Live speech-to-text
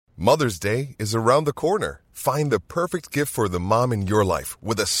Mother's Day is around the corner. Find the perfect gift for the mom in your life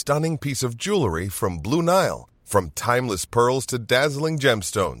with a stunning piece of jewelry from Blue Nile. From timeless pearls to dazzling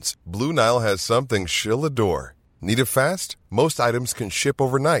gemstones, Blue Nile has something she'll adore. Need it fast? Most items can ship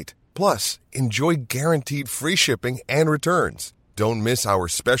overnight. Plus, enjoy guaranteed free shipping and returns. Don't miss our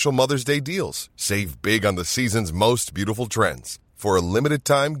special Mother's Day deals. Save big on the season's most beautiful trends. For a limited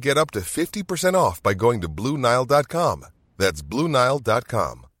time, get up to 50% off by going to BlueNile.com. That's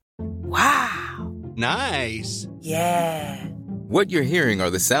BlueNile.com. Wow. Nice. Yeah. What you're hearing are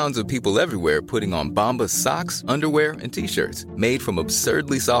the sounds of people everywhere putting on Bombas socks, underwear, and T-shirts made from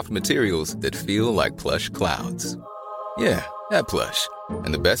absurdly soft materials that feel like plush clouds. Yeah, that plush.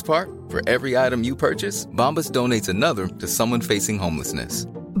 And the best part? For every item you purchase, Bombas donates another to someone facing homelessness.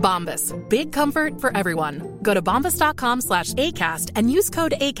 Bombas. Big comfort for everyone. Go to bombas.com/ACAST and use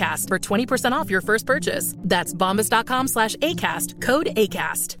code ACAST for 20% off your first purchase. That's bombas.com/ACAST. Code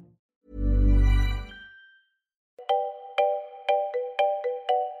ACAST.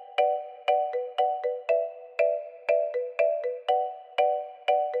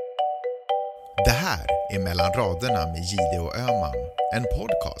 Det här är Mellan raderna med Gide och Öman, en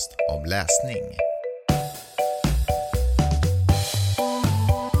podcast om läsning.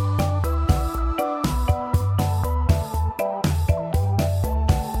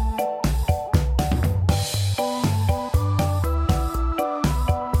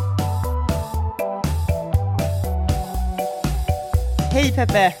 Hej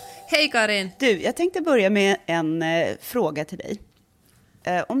Peppe. Hej Karin. Du, jag tänkte börja med en fråga till dig.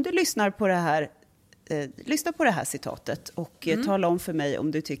 Om du lyssnar på det här citatet och tala om för mig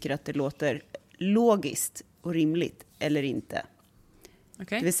om du tycker att det låter logiskt och rimligt eller inte.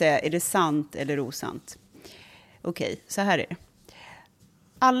 Okay. Det vill säga, är det sant eller osant? Okej, så här är det.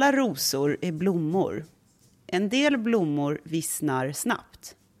 Alla rosor är blommor. En del blommor vissnar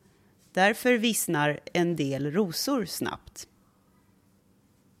snabbt. Därför vissnar en del rosor snabbt.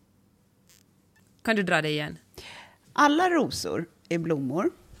 Kan du dra det igen? Alla rosor är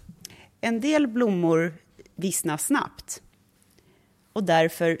blommor. En del blommor vissnar snabbt. Och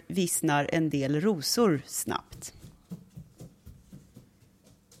därför vissnar en del rosor snabbt.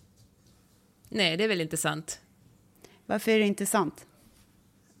 Nej, det är väl inte sant. Varför är det inte sant?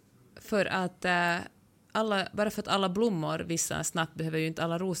 För att bara för att alla blommor vissnar snabbt behöver ju inte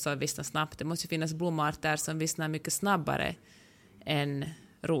alla rosor vissna snabbt. Det måste ju finnas blomarter som vissnar mycket snabbare än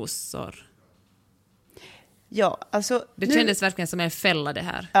rosor. Ja, alltså... Det kändes verkligen som en fälla det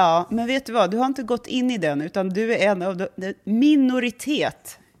här. Ja, men vet du vad? Du har inte gått in i den, utan du är en av de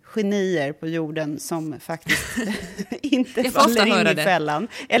minoritet genier på jorden som faktiskt inte faller in i fällan.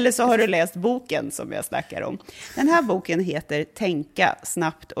 Eller så har du läst boken som jag snackar om. Den här boken heter Tänka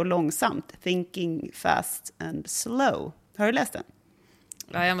snabbt och långsamt. Thinking fast and slow. Har du läst den?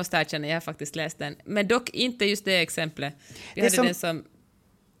 Ja, jag måste erkänna, jag har faktiskt läst den. Men dock inte just det exemplet.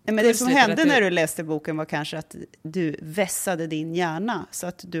 Men det som hände när du läste boken var kanske att du vässade din hjärna så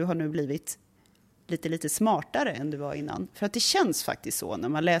att du har nu blivit lite smartare än du var innan. För att det känns faktiskt så när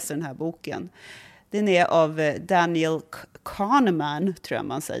man läser den här boken. Den är av Daniel Kahneman, tror jag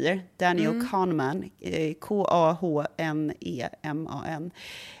man säger. Daniel Kahneman, Kahneman.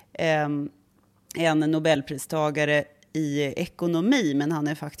 En Nobelpristagare i ekonomi, men han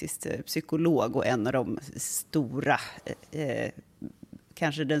är faktiskt psykolog och en av de stora...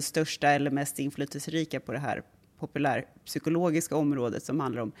 kanske den största eller mest inflytelserika på det här populärpsykologiska området som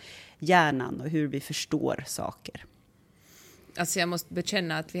handlar om hjärnan och hur vi förstår saker. Alltså jag måste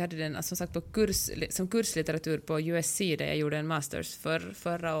bekänna att vi hade den som sagt som kurslitteratur på USC där jag gjorde en masters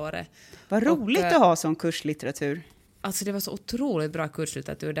förra året. Vad roligt att ha som kurslitteratur. Alltså det var så otroligt bra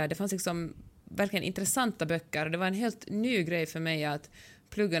kurslitteratur där. Det fanns liksom verkligen intressanta böcker. Det var en helt ny grej för mig att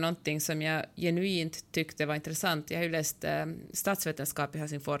plugga någonting som jag genuint tyckte var intressant. Jag har ju läst statsvetenskap i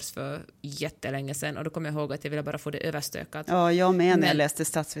Helsingfors för jättelänge sedan och då kommer jag ihåg att jag ville bara få det överstökat. Ja, jag med när jag läste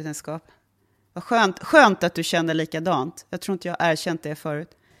statsvetenskap. Vad skönt att du kände likadant. Jag tror inte jag har erkänt det förut.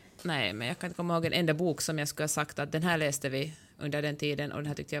 Nej, men jag kan inte komma ihåg en enda bok som jag skulle ha sagt att den här läste vi under den tiden och den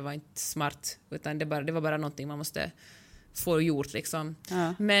här tyckte jag var inte smart, utan det var bara någonting man måste få gjort liksom.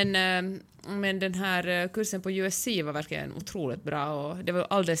 Ja. Men den här kursen på USC var verkligen otroligt bra och det var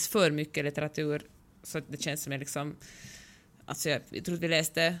alldeles för mycket litteratur så att det känns som jag liksom, alltså jag tror att vi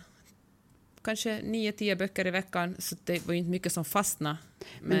läste kanske 9-10 böcker i veckan, så det var ju inte mycket som fastnade.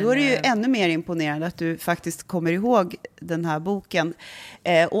 Men då är det ju ännu mer imponerande att du faktiskt kommer ihåg den här boken.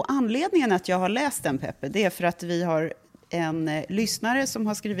 Och anledningen att jag har läst den, Peppe, det är för att vi har en lyssnare som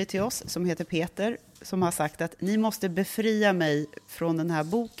har skrivit till oss som heter Peter, som har sagt att ni måste befria mig från den här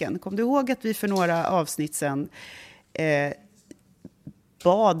boken. Kom du ihåg att vi för några avsnitt sedan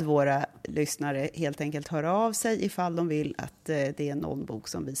bad våra lyssnare helt enkelt höra av sig ifall de vill att det är någon bok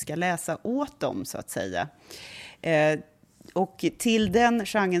som vi ska läsa åt dem, så att säga. Och till den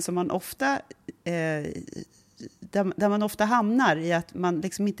genren som man ofta... Där man ofta hamnar i att man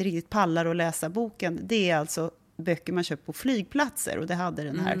liksom inte riktigt pallar att läsa boken, det är alltså böcker man köper på flygplatser, och det hade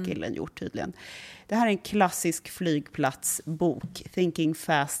den här killen gjort tydligen. Det här är en klassisk flygplatsbok, Thinking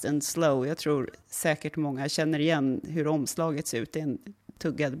Fast and Slow. Jag tror säkert många känner igen hur omslaget ser ut. Det är en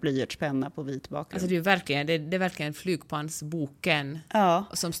tuggad blyertspenna på vit bakgrund. Alltså det är verkligen flygplansboken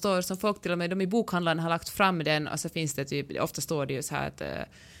som står, som folk till och med, de i bokhandlarna har lagt fram den, och så finns det typ, ofta står det ju så här att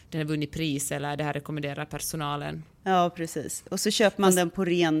den har vunnit pris eller det här rekommenderar personalen. Precis. Och så köper man den på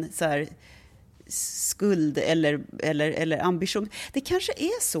ren så här skuld eller ambition. Det kanske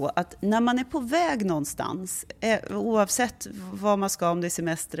är så att när man är på väg någonstans, oavsett vad man ska, om det är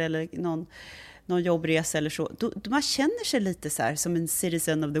semester eller någon jobbresa eller så, då man känner sig lite så här som en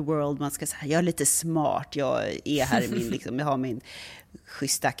citizen of the world. Man ska säga, jag är lite smart, jag är här i min, liksom, jag har min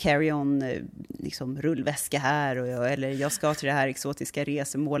schyssta carry-on liksom, rullväska här, och jag ska till det här exotiska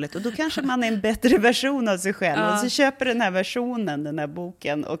resemålet, och då kanske man är en bättre version av sig själv, och så köper den här versionen, den här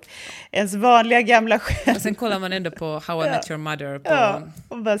boken, och ens vanliga gamla själv. Och sen kollar man ändå på How I Met Your Mother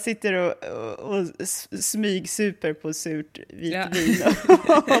och bara sitter och smygsuper på surt vit vin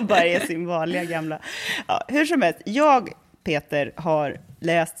och bara är sin vanliga gamla. Hur som helst, Peter har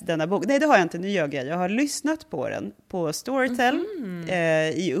läst denna bok. Nej, det har jag inte. Nu ljög jag. Jag har lyssnat på den på Storytel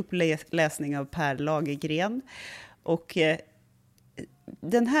i uppläsning av Per Lagergren. Och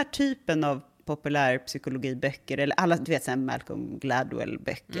den här typen av populärpsykologiböcker, eller alla, du vet, Malcolm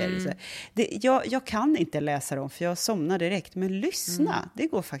Gladwell-böcker. Jag kan inte läsa dem för jag somnar direkt, men lyssna, det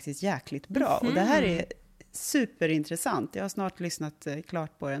går faktiskt jäkligt bra. Och det här är superintressant. Jag har snart lyssnat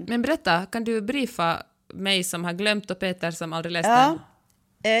klart på den. Men berätta, kan du briefa mig som har glömt och Peter som aldrig läst den?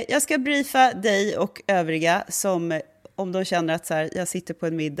 Jag ska briefa dig och övriga som, om de känner att så här, jag sitter på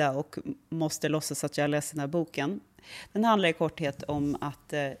en middag och måste låtsas att jag läser den här boken. Den handlar i korthet om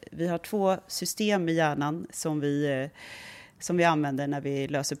att vi har 2 system i hjärnan som vi använder när vi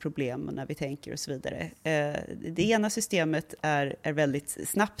löser problem och när vi tänker och så vidare. Det ena systemet är väldigt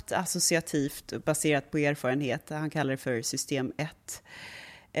snabbt associativt baserat på erfarenhet. Han kallar det för system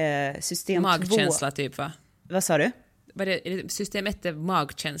 1. System magkänsla 2, typ, va? Vad sa du? System 1 är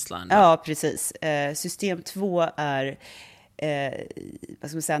magkänslan. Va? Ja, precis. System 2 är vad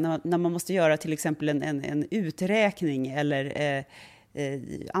ska man säga, när man måste göra till exempel en uträkning eller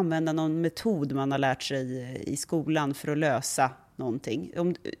använda någon metod man har lärt sig i skolan för att lösa någonting.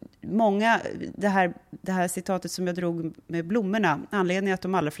 Det här citatet som jag drog med blommorna, anledningen att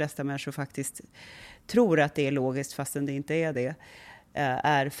de allra flesta människor faktiskt tror att det är logiskt fastän det inte är det,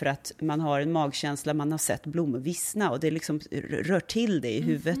 är för att man har en magkänsla, man har sett blommor vissna och det liksom rör till det i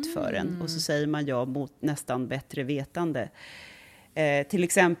huvudet för en, och så säger man ja mot nästan bättre vetande. Till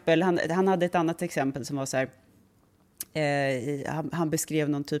exempel, han hade ett annat exempel som var så här, han beskrev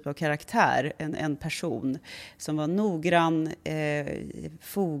någon typ av karaktär, en person som var noggrann,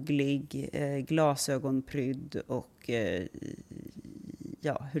 foglig, glasögonprydd och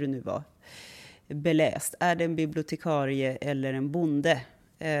ja, hur det nu var, beläst. Är det en bibliotekarie eller en bonde?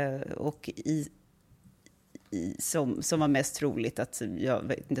 Och som var mest troligt att jag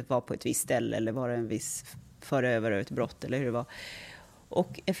vet inte, var på ett visst ställe eller var det en viss förövare av ett brott eller hur det var.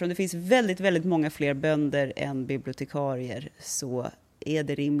 Och eftersom det finns väldigt, väldigt många fler bönder än bibliotekarier så är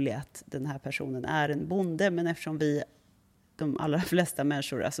det rimligt att den här personen är en bonde, men eftersom de allra flesta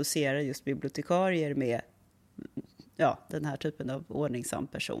människor associerar just bibliotekarier med den här typen av ordningsam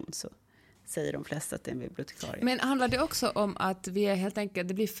person, så säger de flesta att det är en bibliotekarie. Men handlar det också om att vi är helt enkelt,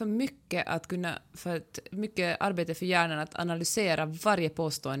 det blir för mycket mycket arbete för hjärnan att analysera varje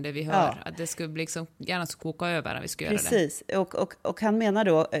påstående vi hör, att det skulle bli liksom, gärna koka över när vi ska göra det. Precis, och han menar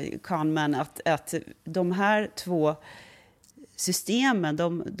då, Kahneman, att de här 2 systemen,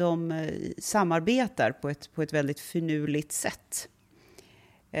 de samarbetar på ett väldigt finurligt sätt.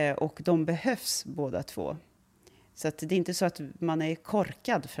 Och de behövs båda 2. Så att det är inte så att man är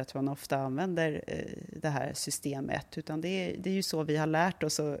korkad för att man ofta använder det här systemet, utan det är ju så vi har lärt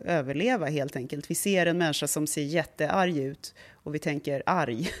oss att överleva helt enkelt. Vi ser en människa som ser jättearg ut och vi tänker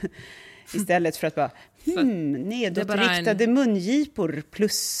arg istället för att bara nedåtriktade mungipor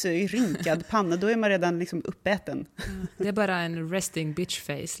plus rynkad panna, då är man redan liksom uppäten. Det är bara en resting bitch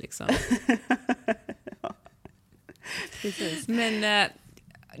face liksom. Ja, precis. Men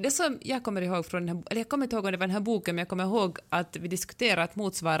det som jag kommer ihåg från den här, eller jag kommer inte ihåg om det var den här boken, men jag kommer ihåg att vi diskuterat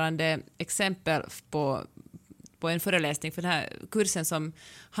motsvarande exempel på på en föreläsning för den här kursen som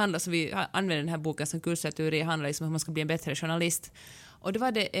vi använder den här boken som kurslitteratur handlar liksom om hur man ska bli en bättre journalist. Och det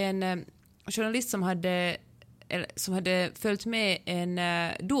var det en journalist som hade följt med en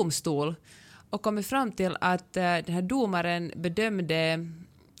domstol och kommit fram till att den här domaren bedömde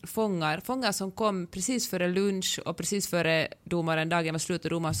fångar som kom precis före lunch och precis före dagen var slut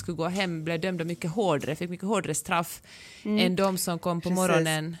och domaren skulle gå hem blev dömda fick mycket hårdare straff än de som kom på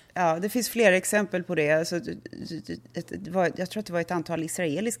morgonen. Ja, det finns flera exempel på det. Alltså, jag tror att det var ett antal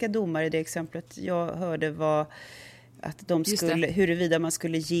israeliska domare. Det exemplet jag hörde var att de skulle, huruvida man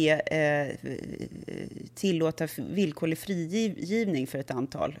skulle tillåta villkorlig frigivning för ett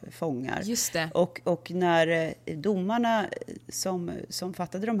antal fångar. Just det. Och när domarna som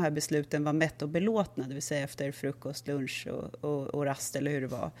fattade de här besluten var mätt och belåtna, det vill säga efter frukost, lunch och rast eller hur det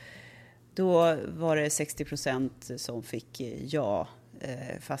var, då var det 60% som fick ja.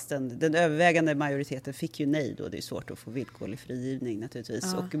 Fast den övervägande majoriteten fick ju nej då. Det är svårt att få villkorlig frigivning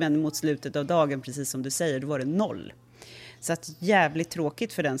naturligtvis. Men mot slutet av dagen, precis som du säger, då var det 0. Så att jävligt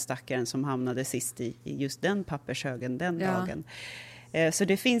tråkigt för den stackaren som hamnade sist i just den pappershögen den dagen. Så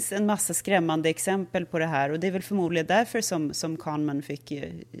det finns en massa skrämmande exempel på det här. Och det är väl förmodligen därför som Kahneman fick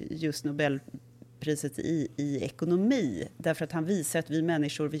just Nobelpriset i ekonomi. Därför att han visar att vi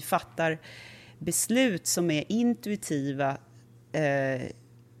människor, vi fattar beslut som är intuitiva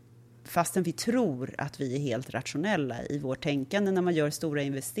fastän vi tror att vi är helt rationella i vårt tänkande när man gör stora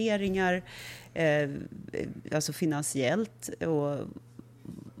investeringar, alltså finansiellt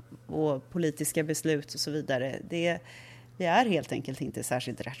och politiska beslut och så vidare. Vi är helt enkelt inte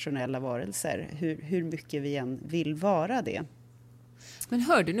särskilt rationella varelser, hur mycket vi än vill vara det. Men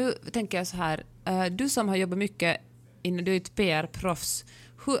hör du, nu tänker jag så här, du som har jobbat mycket innan du är ett PR-proffs,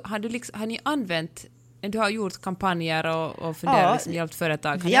 har ni använt, du har gjort kampanjer och funderat som hjälpt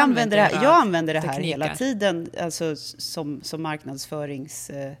företag. Jag använder det här tekniker hela tiden, alltså som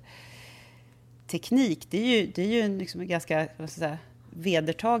marknadsföringsteknik. Det är ju liksom en ganska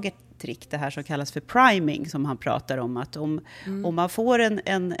vedertaget trick, det här som kallas för priming, som han pratar om. Att om man får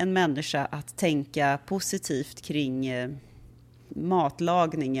en människa att tänka positivt kring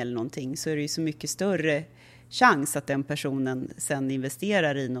matlagning eller någonting, så är det ju så mycket större chans att den personen sen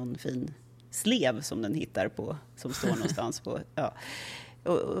investerar i någon fin slev som den hittar på, som står någonstans på. Ja.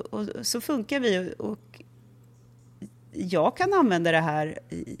 Och så funkar vi. Och jag kan använda det här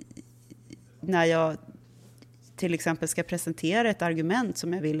när jag till exempel ska presentera ett argument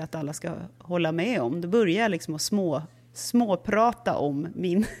som jag vill att alla ska hålla med om. Då börjar jag liksom att småprata om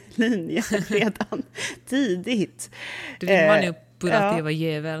min linje redan tidigt. Du vill manipulativa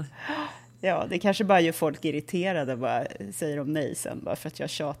jävel. Ja, det kanske bara gör folk irriterade och bara säger de nej sen, bara för att jag har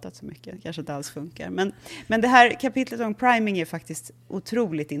tjatat så mycket. Det kanske inte alls funkar. Men det här kapitlet om priming är faktiskt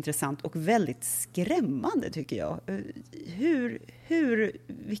otroligt intressant och väldigt skrämmande, tycker jag.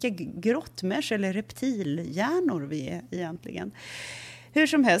 Vilka grottmänniskor eller reptilhjärnor vi är egentligen. Hur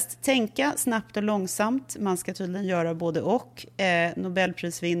som helst, tänka snabbt och långsamt. Man ska tydligen göra både och.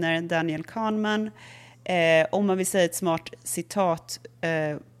 Nobelprisvinnaren Daniel Kahneman. Om man vill säga ett smart citat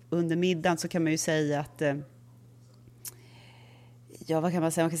under middagen, så kan man ju säga att vad kan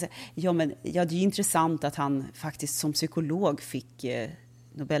man säga? Det är ju intressant att han faktiskt som psykolog fick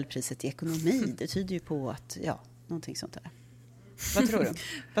Nobelpriset i ekonomi. Det tyder ju på att, någonting sånt där. Vad tror du?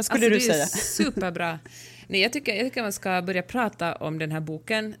 Vad skulle du säga? Superbra. Nej, jag tycker man ska börja prata om den här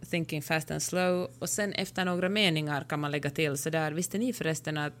boken, Thinking Fast and Slow, och sen efter några meningar kan man lägga till så där. Visste ni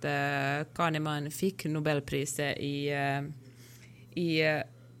förresten att Kahneman fick Nobelpriset i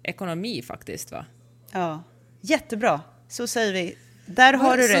ekonomi faktiskt, va? Ja, jättebra. Så säger vi. Där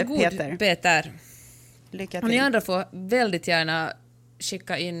har du det, Peter. Peter. Lycka till. Och ni andra får väldigt gärna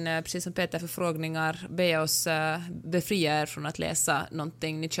skicka in, precis som Peter, förfrågningar. Be oss befria er från att läsa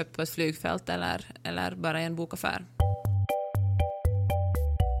någonting ni köpt på ett flygfält eller bara i en bokaffär.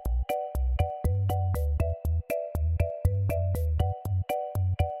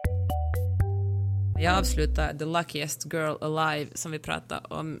 Jag avslutar The Luckiest Girl Alive som vi pratade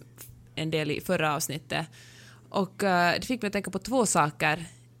om en del i förra avsnittet. Och det fick mig att tänka på två saker.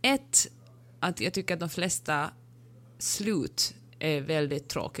 Ett, att jag tycker att de flesta slut är väldigt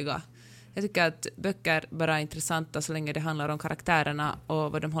tråkiga. Jag tycker att böcker bara är intressanta så länge det handlar om karaktärerna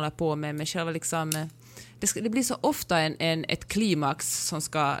och vad de håller på med. Men själva liksom, det blir så ofta ett klimax som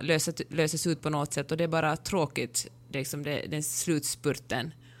ska lösas ut på något sätt. Och det är bara tråkigt, liksom den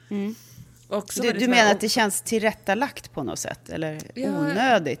slutspurten. Mm. Du menar att det känns tillrättalagt på något sätt? Eller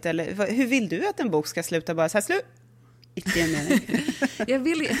onödigt? Eller hur vill du att en bok ska sluta? Bara så här, slut? Icke en mening.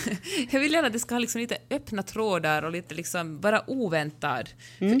 jag vill gärna att det ska ha liksom lite öppna trådar och lite liksom vara oväntad.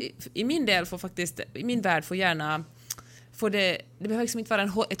 I min del får faktiskt, i min värld får gärna, det behöver liksom inte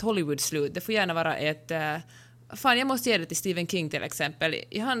vara ett Hollywood-slut. Det får gärna vara ett... Fan, jag måste ge det till Stephen King till exempel.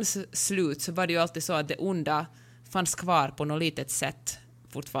 I hans slut så var det ju alltid så att det onda fanns kvar på något litet sätt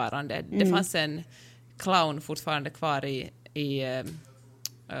fortfarande. Det fanns en clown fortfarande kvar i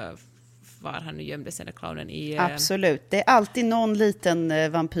var han nu gömde sig, den clownen i... Absolut. Det är alltid någon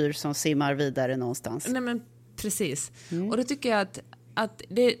liten vampyr som simmar vidare någonstans. Nej, men precis. Och då tycker jag att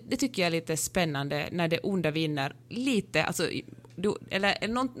det tycker jag är lite spännande när det onda vinner lite, alltså eller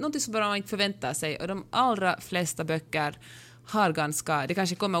någonting som bara man inte förväntar sig, och de allra flesta böcker har ganska, det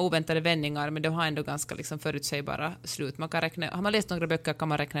kanske kommer oväntade vändningar, men de har ändå ganska liksom förutsägbara slut. Har man läst några böcker kan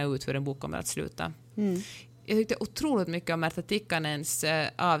man räkna ut hur en bok kommer att sluta. Jag tyckte otroligt mycket om Märta Tikkanens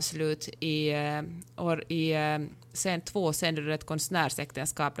avslut i scen 2, sen ett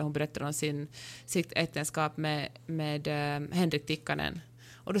konstnärsäktenskap, där hon berättar om sitt äktenskap med Henrik Tikkanen.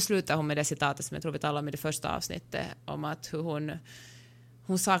 Och då slutar hon med det citatet som jag tror vi talade om i det första avsnittet, om att hur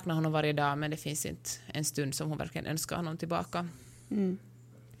hon saknar honom varje dag, men det finns inte en stund som hon verkligen önskar honom tillbaka.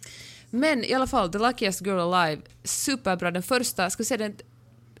 Men i alla fall, The Luckiest Girl Alive, superbra. Den första, ska vi säga den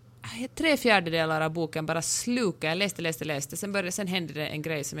 3/4 av boken bara sluka. Jag läste. Sen hände det en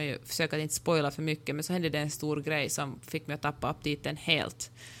grej som jag försöker inte spoila för mycket, men så hände det en stor grej som fick mig att tappa aptiten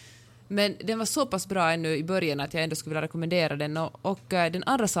helt. Men den var så pass bra ännu i början att jag ändå skulle vilja rekommendera den. Och den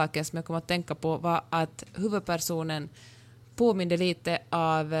andra saken som jag kom att tänka på var att huvudpersonen påminner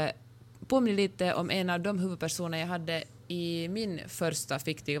lite om en av de huvudpersoner jag hade i min första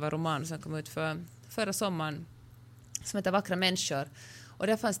fiktiva roman som kom ut förra sommaren, som heter Vackra människor. Och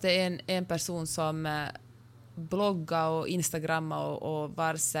där fanns det en person som bloggade och instagrammade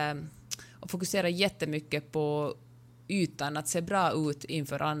och fokuserade jättemycket på ytan, att se bra ut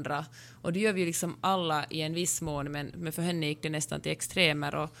inför andra. Och det gör vi ju liksom alla i en viss mån, men för henne gick det nästan till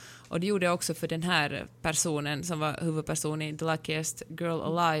extremer. Och det gjorde jag också för den här personen som var huvudperson i The Luckiest Girl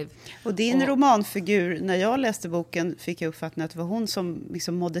Alive. Och din romanfigur, när jag läste boken fick jag uppfattningen att det var hon som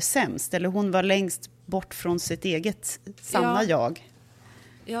liksom mådde sämst, eller hon var längst bort från sitt eget sanna jag.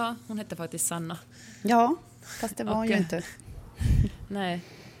 Ja, hon hette faktiskt Sanna. Ja, fast det var hon ju inte. Nej.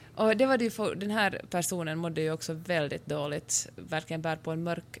 Och det var det ju den här personen mådde ju också väldigt dåligt, verkligen bär på en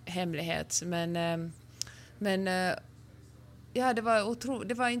mörk hemlighet. Men ja, det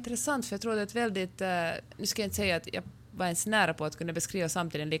var intressant, för jag tror att väldigt, nu ska jag inte säga att jag var ens nära på att kunna beskriva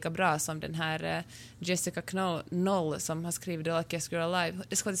samtiden lika bra som den här Jessica Knoll som har skrivit The Luckiest Girl Alive.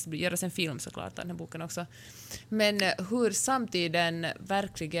 Det ska göras en film såklart av den här boken också. Men hur samtiden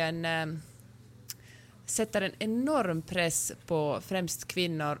verkligen sätter en enorm press på främst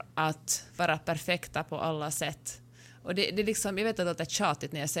kvinnor att vara perfekta på alla sätt. Och det liksom, jag vet att det låter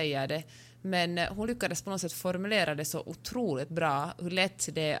tjatigt när jag säger det, men hon lyckades på något sätt formulera det så otroligt bra, hur lätt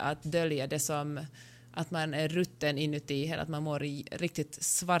det är att dölja det som att man är rutten inuti, eller att man mår i riktigt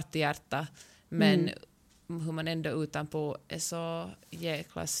svart hjärta, men hur man ändå utanpå är så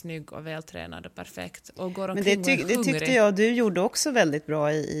jäkla snygg och vältränad och perfekt. Och går men det tyckte jag du gjorde också väldigt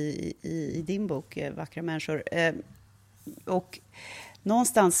bra i din bok Vackra människor. Och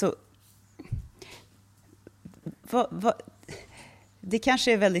någonstans så... det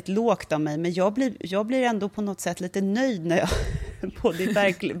kanske är väldigt lågt av mig, men jag blir ändå på något sätt lite nöjd när jag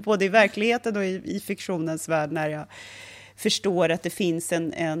både i verkligheten och i fiktionens värld, när jag förstår att det finns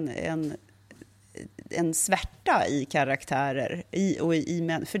en svärta i karaktärer i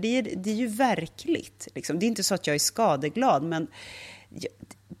män, för det är ju verkligt liksom. Det är inte så att jag är skadeglad, men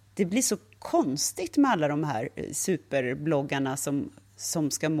det blir så konstigt med alla de här superbloggarna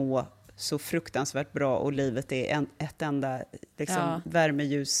som ska må så fruktansvärt bra, och livet är ett enda liksom,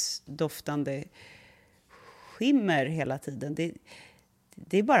 värmeljus doftande skimmer hela tiden.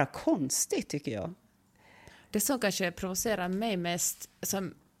 Det är bara konstigt, tycker jag. Det som kanske provocerar mig mest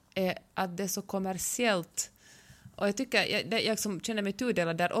som är att det är så kommersiellt. Och jag tycker, jag som känner mig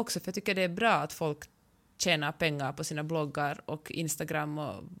tudelad där också, för jag tycker det är bra att folk tjänar pengar på sina bloggar och Instagram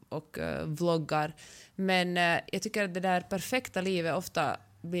och vloggar. Men jag tycker att det där perfekta livet ofta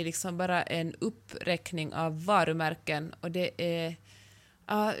blir liksom bara en uppräkning av varumärken, och det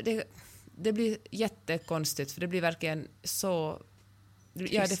blir jättekonstigt, för det blir verkligen så...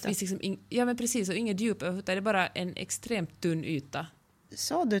 Ja, det finns liksom men precis, och inget djup, utan det är bara en extremt tunn yta.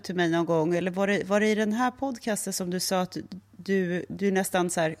 Sa du till mig någon gång, eller var det i den här podcasten som du sa att du nästan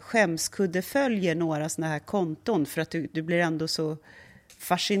så här skämskudde följer några såna här konton, för att du blir ändå så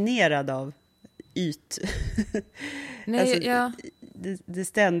fascinerad av Nej, alltså, ja. det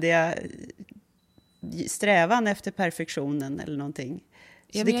ständiga strävan efter perfektionen eller någonting.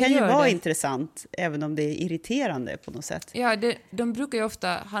 Så det kan ju vara intressant, även om det är irriterande på något sätt. Ja, de brukar ju ofta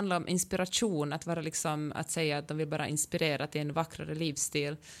handla om inspiration, att vara liksom, att säga att de vill bara inspirera till en vackrare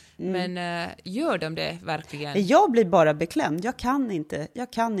livsstil. Men gör de det verkligen? Jag blir bara beklämd. Jag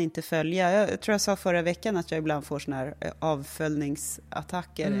kan inte följa. Jag tror jag sa förra veckan att jag ibland får såna här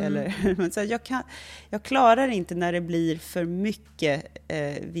avföljningsattacker. Eller, så jag klarar inte när det blir för mycket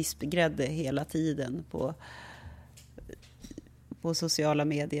vispgrädde hela tiden på sociala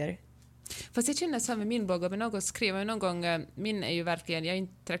medier. Fast jag känner så med min blogg, om någon skriver någon gång, min är ju verkligen, jag är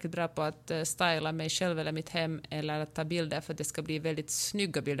inte tillräckligt bra på att styla mig själv eller mitt hem eller att ta bilder för att det ska bli väldigt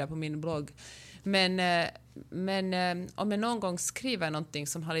snygga bilder på min blogg. Men om jag någon gång skriver någonting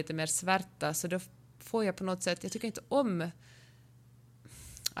som har lite mer svärta, så då får jag på något sätt, jag tycker inte om,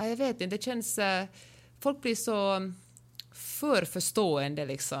 jag vet inte, det känns, folk blir så för förstående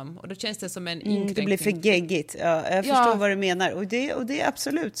liksom, och då känns det som en inkränkning. Det blir för geggigt. Ja, jag förstår vad du menar, och det är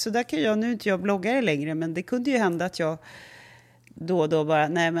absolut, så där kan jag, nu inte jag bloggare längre, men det kunde ju hända att jag då och då bara,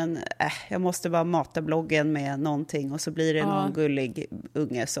 jag måste bara mata bloggen med någonting, och så blir det någon gullig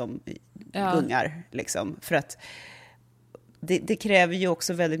unge som gungar liksom, för att det kräver ju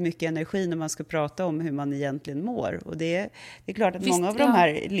också väldigt mycket energi när man ska prata om hur man egentligen mår, och det är klart att många av de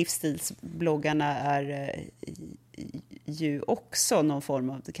här livsstilsbloggarna är ju också någon form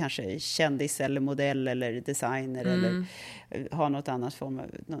av kanske kändis eller modell eller designer eller har något annat form av,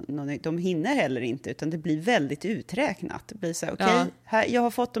 de hinner heller inte, utan det blir väldigt uträknat. Det blir så här, jag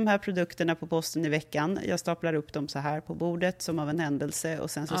har fått de här produkterna på posten i veckan, jag staplar upp dem så här på bordet som av en händelse,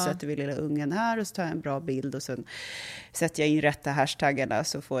 och sen så sätter vi lilla ungen här och så tar jag en bra bild och sen sätter jag in rätta hashtaggarna,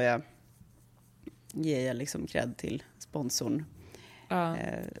 så får jag ge liksom cred till sponsorn.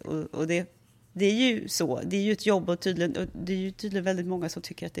 Och det är ju så, det är ju ett jobb, och det är ju tydligen väldigt många som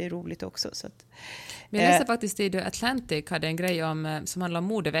tycker att det är roligt också. Så att, men jag läste faktiskt i The Atlantic hade en grej som handlar om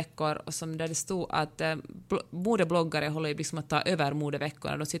modeveckor, och där det stod att modebloggare håller ju liksom att ta över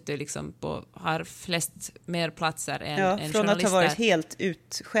modeveckorna. De sitter ju liksom har flest mer platser än journalister. Från att ha varit helt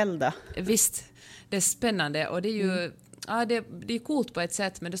utskällda. Visst, det är spännande, och det är ju det är coolt på ett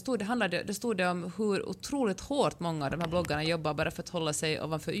sätt, men det stod det om hur otroligt hårt många av de här bloggarna jobbar bara för att hålla sig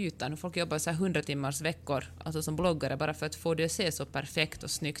ovanför ytan. Folk jobbar så här 100 timmars veckor, alltså som bloggare, bara för att få det att se så perfekt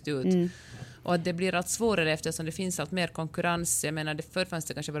och snyggt ut. Och det blir allt svårare eftersom det finns allt mer konkurrens. Jag menar, förr fanns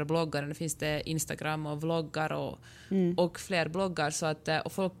det kanske bara bloggare, nu finns det Instagram och vloggar och fler bloggar, så att,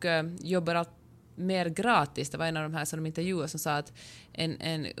 och folk jobbar allt mer gratis. Det var en av de här som de intervjuade som sa att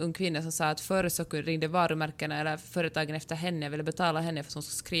en ung kvinna som sa att förr så ringde varumärkena eller företagen efter henne, ville betala henne för att hon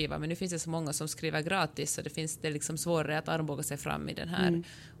skulle skriva, men nu finns det så många som skriver gratis, så det är liksom svårare att armbåga sig fram i den här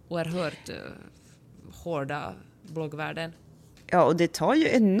oerhört hårda bloggvärlden. Ja, och det tar ju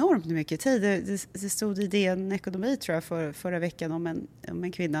enormt mycket tid. Det stod i DN Ekonomi tror jag förra veckan om en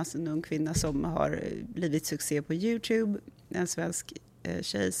ung kvinna som har blivit succé på YouTube, en svensk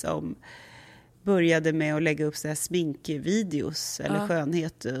tjej som började med att lägga upp så här sminkvideos eller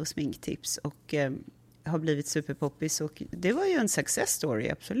skönhet och sminktips, och har blivit superpoppis, och det var ju en success story,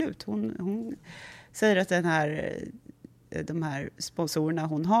 absolut. Hon säger att de här sponsorerna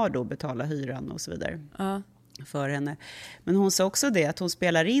hon har då betalar hyran och så vidare för henne. Men hon sa också det att hon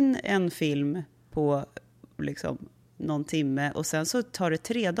spelar in en film på liksom någon timme, och sen så tar det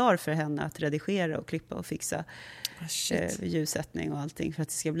 3 dagar för henne att redigera och klippa och fixa ljussättning och allting för att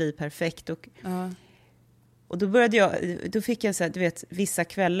det ska bli perfekt. Och då fick jag så här, du vet, vissa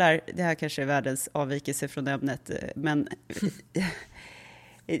kvällar, det här kanske är världens avvikelse från ämnet, men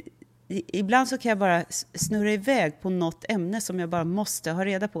ibland så kan jag bara snurra iväg på något ämne som jag bara måste ha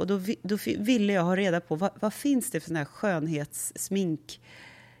reda på. Då ville jag ha reda på vad finns det för såna här skönhetssmink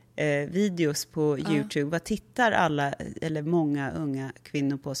videos på YouTube. Vad tittar alla eller många unga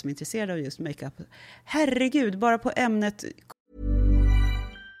kvinnor på som är intresserade av just makeup? Herregud, bara på ämnet.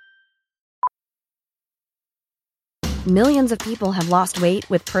 Millions of people have lost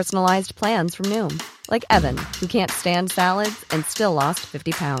weight with personalized plans from Noom. Like Evan, who can't stand salads and still lost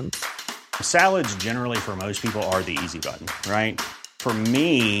 50 pounds. Salads generally for most people are the easy button, right? For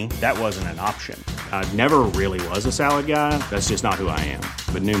me, that wasn't an option. I never really was a salad guy. That's just not who I am.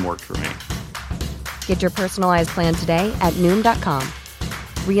 But Noom worked for me. Get your personalized plan today at Noom.com.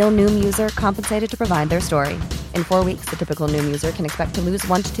 Real Noom user compensated to provide their story. In 4 weeks, the typical Noom user can expect to lose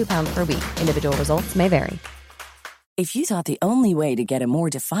 1 to 2 pounds per week. Individual results may vary. If you thought the only way to get a more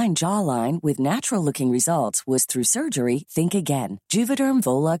defined jawline with natural-looking results was through surgery, think again. Juvederm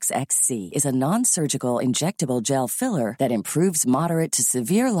Volux XC is a non-surgical injectable gel filler that improves moderate to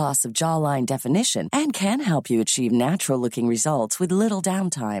severe loss of jawline definition and can help you achieve natural-looking results with little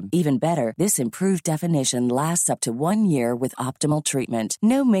downtime. Even better, this improved definition lasts up to 1 year with optimal treatment.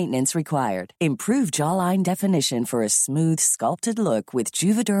 No maintenance required. Improve jawline definition for a smooth, sculpted look with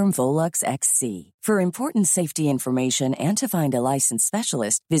Juvederm Volux XC. For important safety information and to find a licensed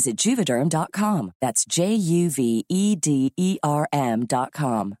specialist, visit Juvederm.com. That's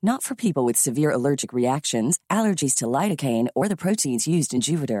JUVEDERM.com. Not for people with severe allergic reactions, allergies to lidocaine, or the proteins used in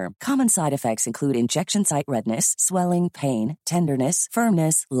Juvederm. Common side effects include injection site redness, swelling, pain, tenderness,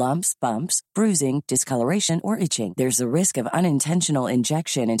 firmness, lumps, bumps, bruising, discoloration, or itching. There's a risk of unintentional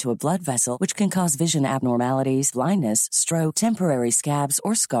injection into a blood vessel, which can cause vision abnormalities, blindness, stroke, temporary scabs,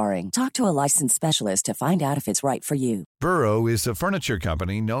 or scarring. Talk to a licensed specialist to find out if it's right for you. Burrow is a furniture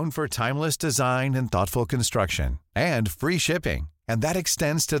company known for timeless design and thoughtful construction, and free shipping, and that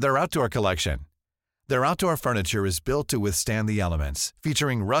extends to their outdoor collection. Their outdoor furniture is built to withstand the elements,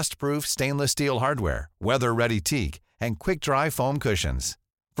 featuring rust-proof stainless steel hardware, weather-ready teak, and quick-dry foam cushions.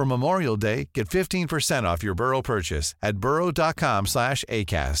 For Memorial Day, get 15% off your Burrow purchase at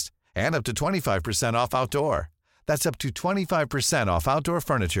burrow.com/acast, and up to 25% off outdoor. That's up to 25% off outdoor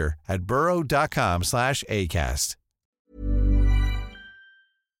furniture at burrow.com/acast.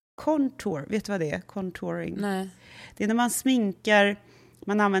 Contour, vet du vad det är? Contouring. Nej. Det är när man sminkar,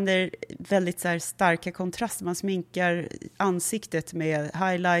 man använder väldigt så här starka kontraster. Man sminkar ansiktet med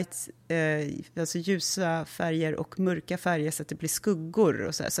highlights, alltså ljusa färger och mörka färger så att det blir skuggor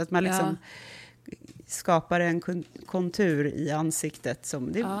och så att man liksom skapar en kontur i ansiktet.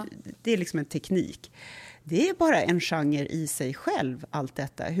 Det är liksom en teknik. Det är bara en genre i sig själv, allt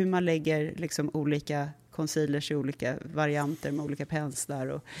detta. Hur man lägger liksom olika concealers i olika varianter med olika penslar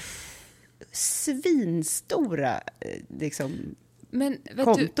och svinstora liksom,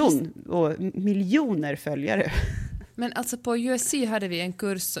 konton och miljoner följare. Men alltså på USC hade vi en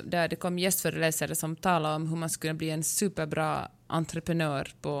kurs där det kom gästföreläsare som talade om hur man skulle bli en superbra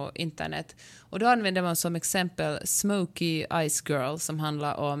entreprenör på internet. Och då använder man som exempel Smoky Ice Girl som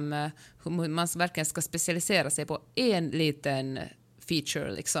handlar om hur man verkligen ska specialisera sig på en liten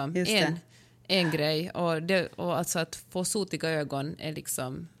feature, liksom. En grej. Och alltså att få sotiga ögon är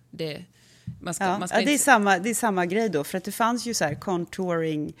liksom det. Man ska det är samma grej då, för att det fanns ju så här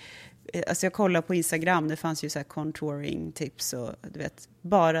contouring. Alltså jag kollar på Instagram, det fanns ju så här contouring tips och du vet,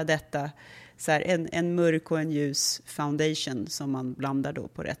 bara detta så här, en mörk och en ljus foundation som man blandar då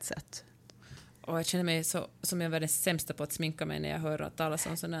på rätt sätt. Och jag känner mig som jag var den sämsta på att sminka mig när jag hör att talas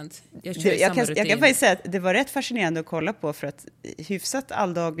om sådant. Jag kan faktiskt säga att det var rätt fascinerande att kolla på, för att hyfsat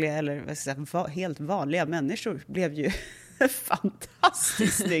alldagliga eller vad ska jag säga, helt vanliga människor blev ju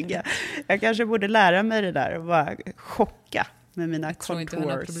fantastiskt snygga. Jag kanske borde lära mig det där och bara chocka med mina contours. Jag tror inte jag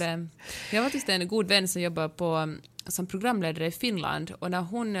har något problem. Jag var faktiskt en god vän som jobbar som programledare i Finland, och när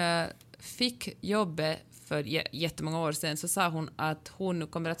hon fick jobbet för jättemånga år sedan så sa hon att hon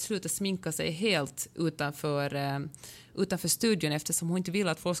kommer att sluta sminka sig helt utanför studion, eftersom hon inte vill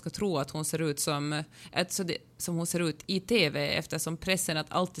att folk ska tro att hon ser ut som hon ser ut i tv, eftersom pressen att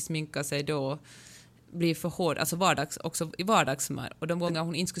alltid sminka sig då blir för hård, alltså också i vardagsmar. Och de gånger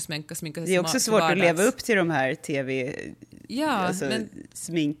hon inte skulle sminka sig. Det är också svårt att leva upp till de här tv, men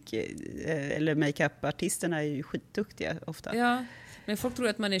smink eller makeup-artisterna är ju skitduktiga ofta. Ja, men folk tror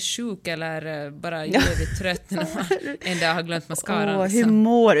att man är sjuk eller bara jävligt trött när man en dag har glömt mascaran. Hur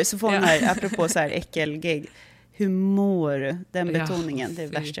mår du? Så får man här, apropå så här äckelgig. Hur mår du? Den betoningen, det är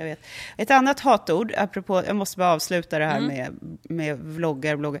det värsta jag vet. Ett annat hatord, apropå, jag måste bara avsluta det här med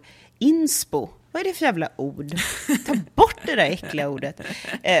vloggar. Inspo. Vad är det för jävla ord? Ta bort det där äckliga ordet.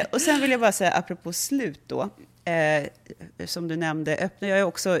 Och sen vill jag bara säga, apropå slut då. Som du nämnde,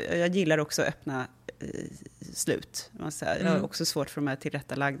 jag gillar också öppna slut. Jag har också svårt för de här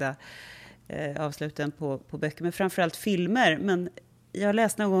tillrättalagda avsluten på böcker. Men framförallt filmer. Men jag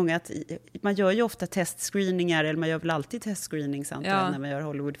läste någon gång att man gör ju ofta testscreeningar. Eller man gör väl alltid testscreenings när man gör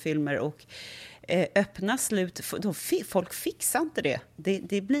Hollywoodfilmer. Och öppna slut, folk fixar inte det.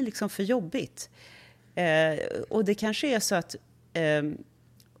 Det blir liksom för jobbigt. Och det kanske är så att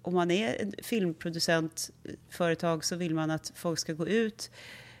om man är en filmproducent, företag, så vill man att folk ska gå ut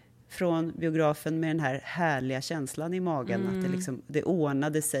från biografen med den här härliga känslan i magen, att det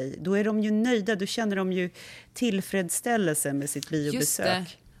ordnade sig. Då är de ju nöjda, då känner de ju tillfredsställelse med sitt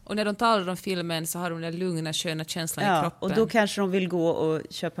biobesök. Och när de talar om filmen så har de den lugna, sköna känslan i kroppen. Och då kanske de vill gå och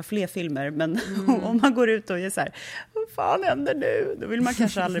köpa fler filmer. Men om man går ut och är så här, vad fan händer nu? Då vill man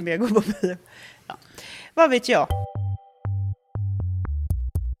kanske aldrig mer gå på bio. Ja. Vad vet jag?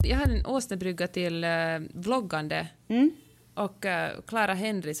 jag hade en åsnebrygga till vloggande. Och Clara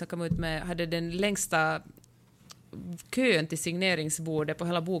Henry som kom ut med hade den längsta kön till signeringsbordet på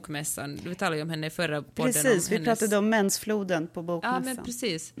hela bokmässan. Vi talade ju om henne i förra podden. Precis, vi pratade om mensfloden på bokmässan. Ja, men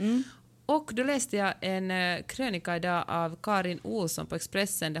precis. Och då läste jag en krönika idag av Karin Olsson på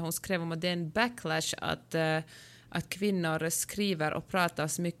Expressen där hon skrev om att det är en backlash att kvinnor skriver och pratar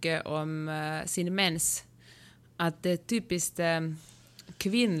så mycket om sin mens. Att det är typiskt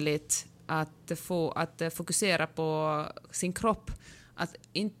kvinnligt att fokusera på sin kropp. Att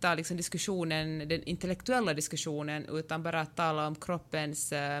inte ha liksom den intellektuella diskussionen utan bara tala om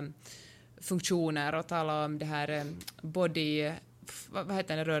kroppens funktioner och tala om det här body... Vad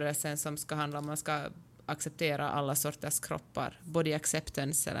heter den rörelsen som ska handla om man ska acceptera alla sorters kroppar? Body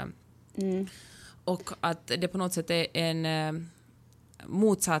acceptance. Eller. Och att det på något sätt är en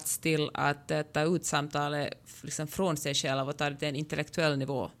motsats till att ta ut samtalet liksom från sig själv och ta det till en intellektuell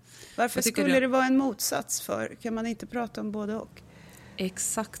nivå. Varför skulle det vara en motsats för? Kan man inte prata om både och?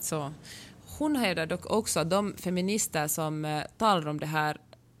 Exakt så. Hon hävdar dock också att de feminister som talar om det här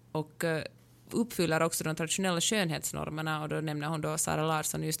och uppfyller också de traditionella skönhetsnormerna, och då nämner hon då Sara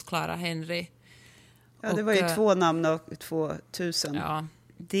Larsson och just Clara Henry. Ja, det var ju 2 namn och 2000. Ja.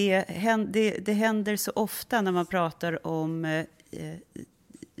 Det händer så ofta när man pratar om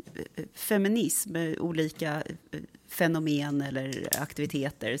feminism, olika fenomen eller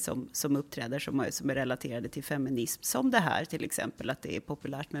aktiviteter som uppträder som är relaterade till feminism, som det här till exempel, att det är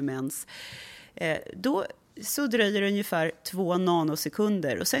populärt med mens. Då så dröjer det ungefär 2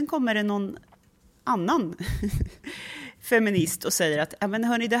 nanosekunder och sen kommer det någon annan feminist och säger att men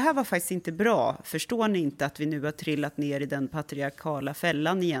hörni, det här var faktiskt inte bra. Förstår ni inte att vi nu har trillat ner i den patriarkala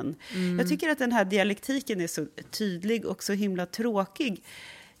fällan igen? Jag tycker att den här dialektiken är så tydlig och så himla tråkig.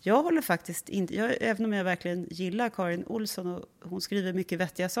 Jag håller faktiskt inte, även om jag verkligen gillar Karin Olsson och hon skriver mycket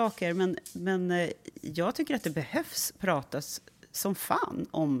vettiga saker, men jag tycker att det behövs pratas som fan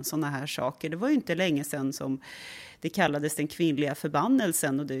om såna här saker. Det var ju inte länge sedan som det kallades den kvinnliga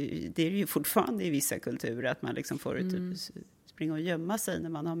förbannelsen, och det är ju fortfarande i vissa kulturer att man liksom får springa och gömma sig när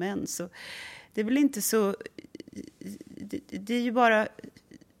man har mens. Så det är väl inte så, det är ju bara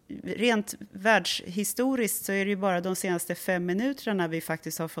rent världshistoriskt så är det ju bara de senaste 5 minuterna vi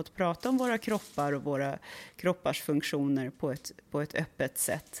faktiskt har fått prata om våra kroppar och våra kroppars funktioner på ett öppet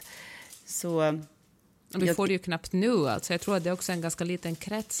sätt. Så vi får det ju knappt nu, alltså. Jag tror att det är också en ganska liten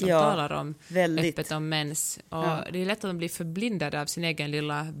krets som talar om öppet om mens. Och det är lätt att de blir förblindade av sin egen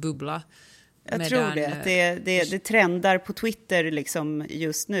lilla bubbla. Jag tror det. Det trendar på Twitter liksom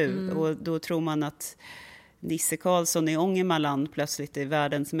just nu. Och då tror man att Nisse Karlsson i Ångermanland plötsligt är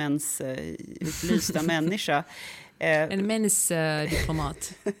världens mens utlysta människa. En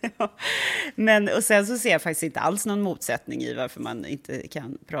mensdiplomat. Men och sen så ser jag faktiskt inte alls någon motsättning i varför man inte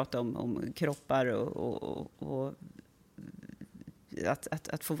kan prata om kroppar och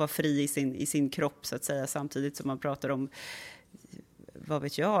att få vara fri i sin kropp så att säga, samtidigt som man pratar om, vad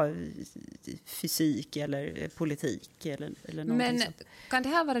vet jag, fysik eller politik eller någonting. Men sånt. Kan det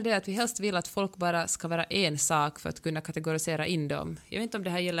här vara det att vi helst vill att folk bara ska vara en sak för att kunna kategorisera in dem? Jag vet inte om det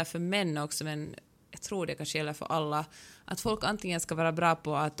här gäller för män också, men jag tror det kanske gäller för alla. Att folk antingen ska vara bra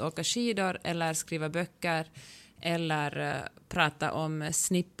på att åka skidor eller skriva böcker eller prata om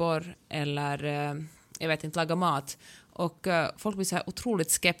snippor eller jag vet inte, laga mat. Och folk blir så här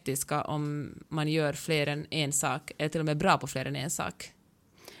otroligt skeptiska om man gör fler än en sak, eller till och med bra på fler än en sak.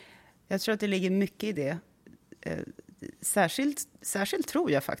 Jag tror att det ligger mycket i det. Särskilt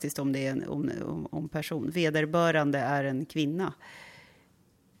tror jag faktiskt om det är om person. Vederbörande är en kvinna.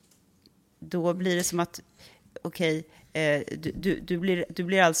 Då blir det som att du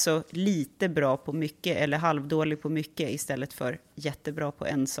blir alltså lite bra på mycket eller halvdålig på mycket istället för jättebra på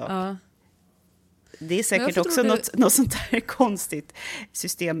en sak. Ja. Det är säkert också något sånt där konstigt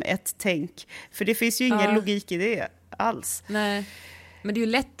system 1-tänk. För det finns ju ingen logik i det alls. Nej, men det är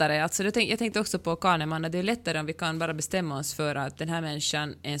ju lättare. Alltså, jag tänkte också på Kahneman att det är lättare om vi kan bara bestämma oss för att den här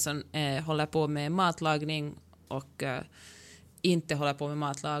människan är en som håller på med matlagning och inte håller på med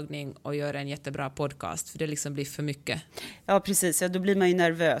matlagning och gör en jättebra podcast, för det liksom blir för mycket. Ja, precis. Ja, då blir man ju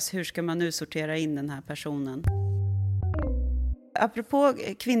nervös. Hur ska man nu sortera in den här personen? Apropå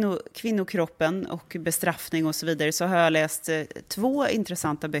kvinnokroppen och bestraffning och så vidare, så har jag läst 2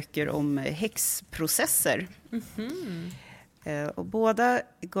 intressanta böcker om häxprocesser. Och båda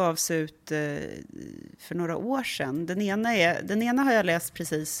gavs ut för några år sedan. Den ena har jag läst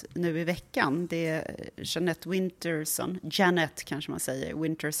precis nu i veckan. Det är Janet kanske man säger,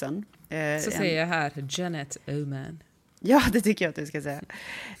 Winterson. Så säger jag här, Janet Oman. Ja, det tycker jag att du ska säga.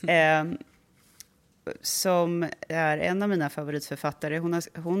 som är en av mina favoritförfattare.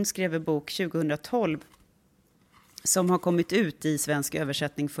 Hon skrev en bok 2012 som har kommit ut i svensk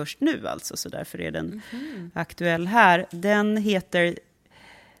översättning först nu, alltså, så därför är den aktuell här. Den heter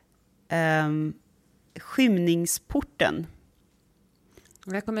Skymningsporten.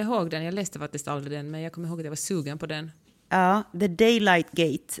 Jag kommer ihåg den, jag läste faktiskt aldrig den, men jag kommer ihåg att jag var sugen på den. Ja, The Daylight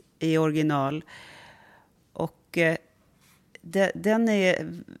Gate i original. Och den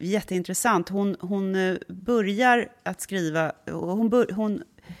är jätteintressant. Hon börjar att skriva, hon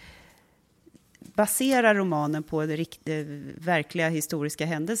baserar romanen på verkliga historiska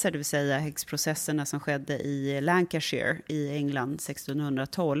händelser, det vill säga häxprocesserna som skedde i Lancashire i England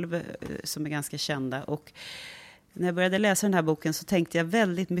 1612, som är ganska kända. Och när jag började läsa den här boken så tänkte jag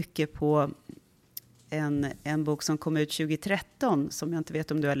väldigt mycket på en bok som kom ut 2013, som jag inte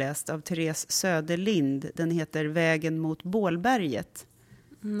vet om du har läst, av Therese Söderlind. Den heter Vägen mot Bålberget.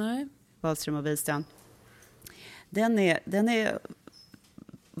 Nej. Wahlström och Widstrand. Den är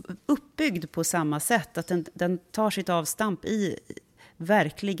uppbyggd på samma sätt, att den tar sitt avstamp i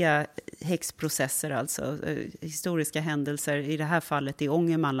verkliga häxprocesser, alltså historiska händelser, i det här fallet i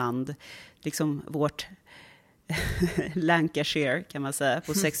Ångermanland, liksom vårt Lancashire kan man säga,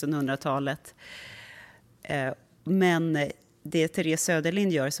 på 1600-talet. Men det Therese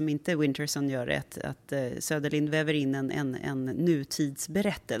Söderlind gör, som inte Winterson gör, är att Söderlind väver in en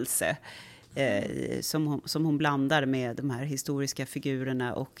nutidsberättelse som hon blandar med de här historiska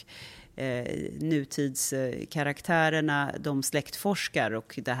figurerna och nutidskaraktärerna. De släktforskar,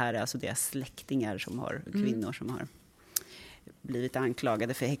 och det här är alltså deras släktingar som har kvinnor som har blivit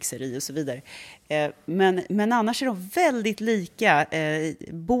anklagade för häxeri och så vidare. Men annars är de väldigt lika.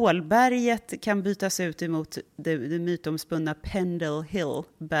 Bålberget kan bytas ut emot det mytomspunna Pendle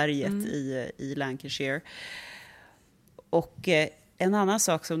Hill-berget i Lancashire. Och en annan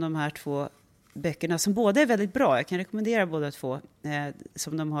sak som de här två böckerna, som båda är väldigt bra, jag kan rekommendera båda två,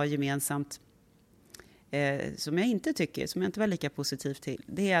 som de har gemensamt, som jag inte var lika positiv till,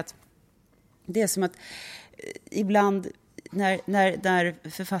 det är att det är som att ibland när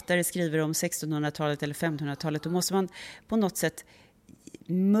författare skriver om 1600-talet eller 1500-talet, då måste man på något sätt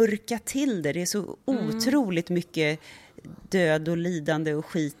mörka till det. Det är så otroligt mycket död och lidande och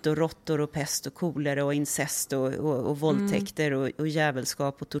skit och råttor och pest och kolera och incest och våldtäkter och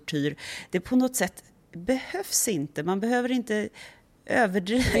jävelskap och tortyr. Det på något sätt behövs inte. Man behöver inte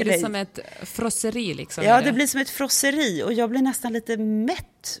överdriva. Det blir som ett frosseri liksom. Ja, det blir som ett frosseri, och jag blir nästan lite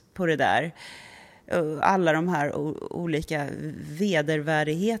mätt på det där. Alla de här olika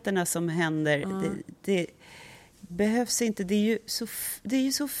vedervärdigheterna som händer, det behövs inte. Det är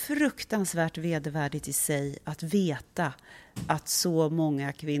ju så fruktansvärt vedervärdigt i sig att veta att så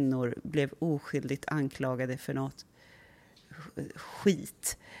många kvinnor blev oskyldigt anklagade för något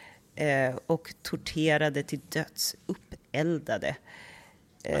skit och torterade till döds, uppeldade,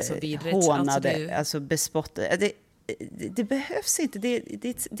 hånade, alltså bespottade. Det behövs inte.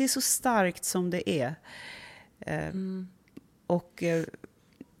 Det är så starkt som det är. Och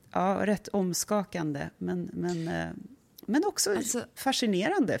rätt omskakande. Men också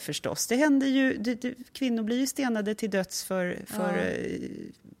fascinerande förstås. Det händer ju, kvinnor blir ju stenade till döds för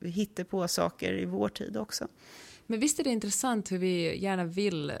hittepå saker i vår tid också. Men visst är det intressant hur vi gärna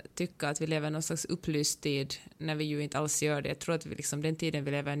vill tycka att vi lever i någon slags upplyst tid, när vi ju inte alls gör det. Jag tror att vi liksom, den tiden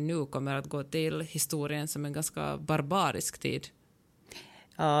vi lever nu kommer att gå till historien som en ganska barbarisk tid.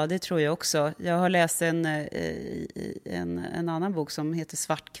 Ja, det tror jag också. Jag har läst en annan bok som heter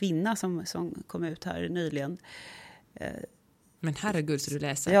Svart kvinna som kom ut här nyligen. Men herregud, så du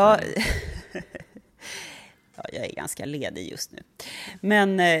läser. Ja, ja, jag är ganska ledig just nu.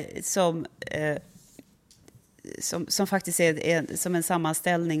 Men som faktiskt är som en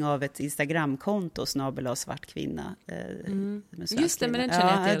sammanställning av ett Instagramkonto, / svart kvinna. Just det, men den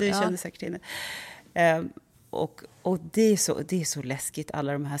känner jag till. Ja, du känner säkert till det. Och det är så läskigt,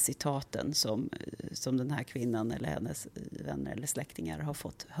 alla de här citaten som den här kvinnan eller hennes vänner eller släktingar har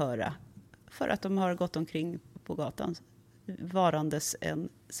fått höra för att de har gått omkring på gatan varandes en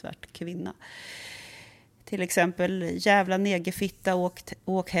svart kvinna. Till exempel, jävla negerfitta,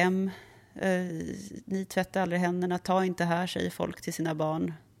 åk hem. Ni tvättar aldrig händerna, ta inte här, säger folk till sina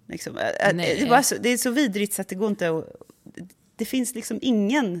barn. Liksom. Det är så vidrigt så att det går inte att, det finns liksom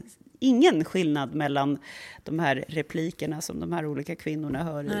ingen skillnad mellan de här replikerna som de här olika kvinnorna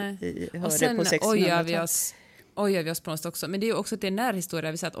hörde på 1600-talet. Ojar vi oss på något också. Men det är ju också till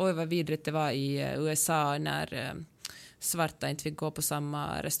närhistoria. Vi sa att oj vad vidrigt det var i USA när svarta inte fick gå på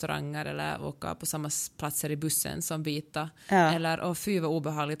samma restauranger eller åka på samma platser i bussen som vita. Ja. Eller fy vad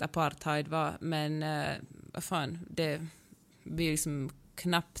obehagligt apartheid var. Men vad fan, det blir liksom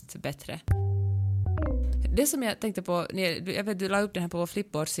knappt bättre. Det som jag tänkte på, jag vet du la upp den här på vår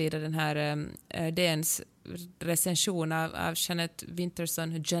Flipboard-sida, den här DNs recension av Jeanette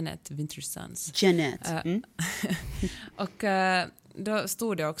Wintersons. Och då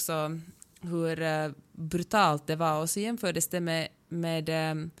stod det också hur brutalt det var, och så jämfördes det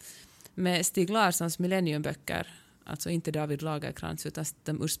med Stieg Larssons Millenniumböcker, alltså inte David Lagercrantz utan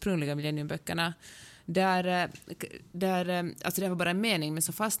de ursprungliga Millenniumböckerna. Alltså det var bara en mening, men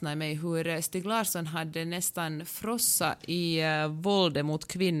så fastnade jag mig hur Stieg Larsson hade nästan frossa i våldet mot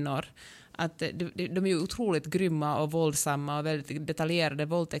kvinnor. Att de är ju otroligt grymma och våldsamma och väldigt detaljerade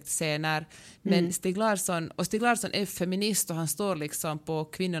våldtäktsscener. Men Stieg Larsson är feminist och han står liksom på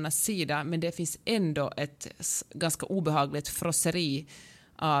kvinnornas sida, men det finns ändå ett ganska obehagligt frosseri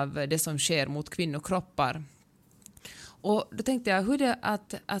av det som sker mot kvinnokroppar. Och då tänkte jag, hur är det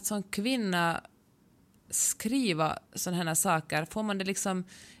att som kvinna skriva sådana här saker? Får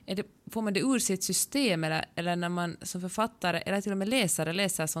man det ur sitt system, eller när man som författare eller till och med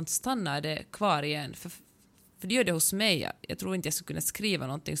läser sånt, stannar det kvar igen? För det gör det hos mig. Jag tror inte jag skulle kunna skriva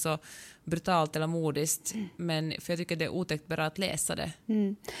någonting så brutalt eller modiskt, men för jag tycker det är otäckt bara att läsa det.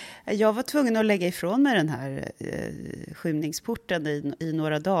 Jag var tvungen att lägga ifrån mig den här skymningsporten i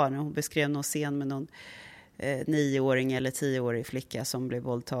några dagar när hon beskrev någon scen med någon 9-åring eller 10-årig flicka som blev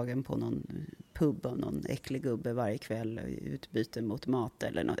våldtagen på någon pub av någon äcklig gubbe varje kväll i utbyte mot mat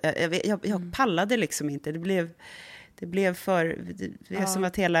eller något. Jag pallade liksom inte. Det blev som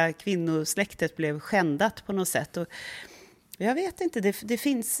att hela kvinnosläktet blev skändat på något sätt. Och jag vet inte, det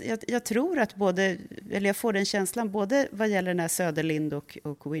finns, jag tror att jag får den känslan både vad gäller den här Söderlind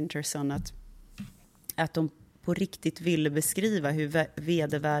och Winterson att de på riktigt ville beskriva hur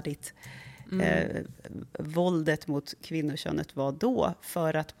vedervärdigt våldet mot kvinnokönet var då,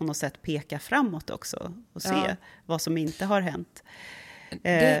 för att på något sätt peka framåt också och se vad som inte har hänt.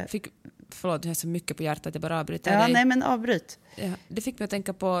 Förlåt, jag har så mycket på hjärtat att jag bara avbryter dig. Nej, men avbryt. Ja, det fick mig att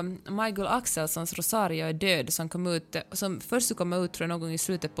tänka på Michael Axelssons Rosario är död, som först kom ut tror jag någon gång i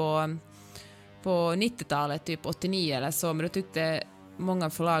slutet på 90-talet, typ 89 eller så, men då tyckte många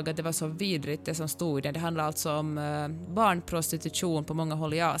förlag att det var så vidrigt det som stod i det. Det handlar alltså om barnprostitution på många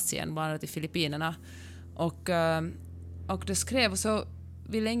håll i Asien, bland annat i Filippinerna. Och det skrev, och så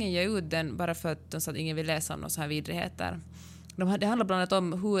ville ingen ge ut den bara för att de sa att ingen vill läsa om några så här vidrigheter. Det handlar bland annat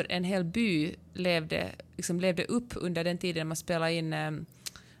om hur en hel by levde upp under den tiden man spelade in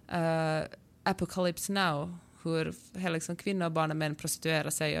Apocalypse Now, hur liksom kvinnor, barn och män prostituerar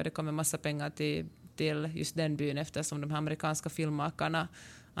sig, och det kommer massa pengar till just den byn eftersom de här amerikanska filmmakarna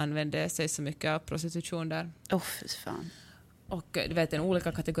använde sig så mycket av prostitution där. Fan. Och du vet, en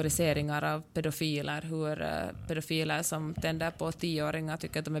olika kategoriseringar av pedofiler, hur pedofiler som tänder på 10-åringar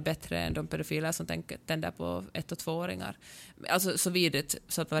tycker att de är bättre än de pedofiler som tänder på 1- och 2-åringar. Alltså så vidrigt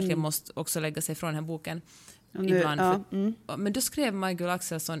så att man verkligen måste också lägga sig från den här boken ibland. Men då skrev Michael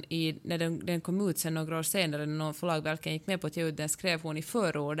Axelsson när den kom ut sen några år senare, när någon förlag verkligen gick med på att ge ut den, skrev hon i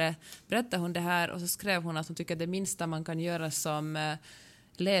förordet, berättade hon det här, och så skrev hon att hon tycker att det minsta man kan göra som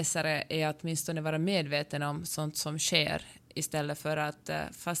läsare är att åtminstone vara medveten om sånt som sker, istället för att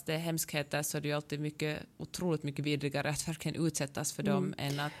fast det är hemskheter så är det ju alltid otroligt mycket vidrigare att verkligen utsättas för dem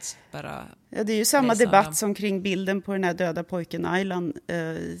än att bara det är ju samma debatt som kring bilden på den här döda pojken Aylan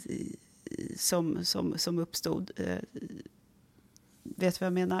som uppstod. Vet du vad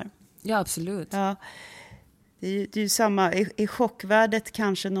jag menar? Ja, absolut. Ja. Det är ju samma, i chockvärdet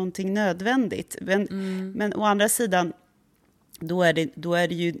kanske någonting nödvändigt, men å andra sidan då är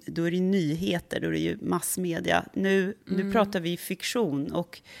det nyheter, då är det ju massmedia. Nu pratar vi fiktion,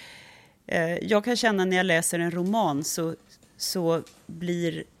 och jag kan känna när jag läser en roman så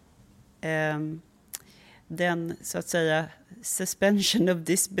blir den så att säga suspension of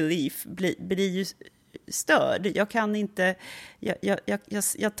disbelief blir ju störd. Jag kan inte,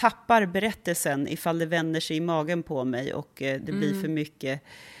 jag tappar berättelsen ifall det vänder sig i magen på mig och det blir för mycket.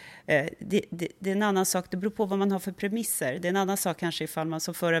 Det är en annan sak, det beror på vad man har för premisser. Det är en annan sak kanske ifall man,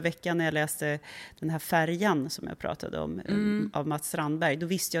 som förra veckan när jag läste den här Färjan som jag pratade om av Mats Strandberg, då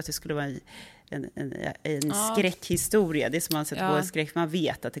visste jag att det skulle vara en skräckhistoria. Det är som man sätter på en skräck, man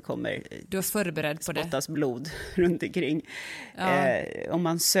vet att det kommer, du är förberedd på det, spottas blod runt omkring. Om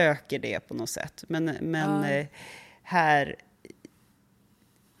man söker det på något sätt. Men här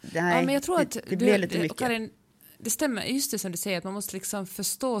men jag tror att det blir lite mycket. Karin, det stämmer, just det som du säger, att man måste liksom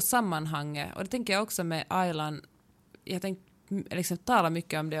förstå sammanhanget. Och det tänker jag också med Aylan. Jag tänkte liksom tala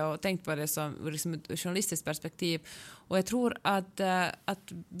mycket om det och tänkt på det som liksom ett journalistiskt perspektiv. Och jag tror att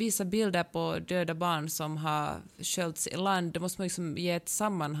visa bilder på döda barn som har sköljts i land, det måste man liksom ge ett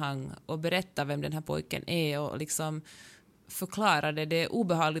sammanhang och berätta vem den här pojken är och liksom förklara det. Det är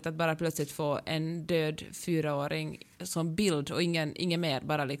obehagligt att bara plötsligt få en död 4-åring som bild och ingen mer,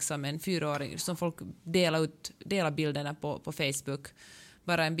 bara liksom en 4-åring som folk delar bilderna på Facebook.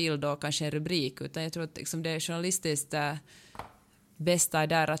 Bara en bild och kanske en rubrik, utan jag tror att liksom det är journalistiskt bästa är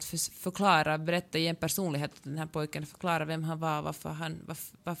där att förklara, berätta i en personlighet den här pojken, förklara vem han var,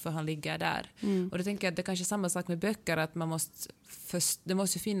 varför han ligger där. Och då tänker jag att det kanske är samma sak med böcker, att det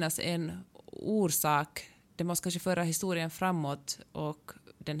måste finnas en orsak, det måste kanske föra historien framåt, och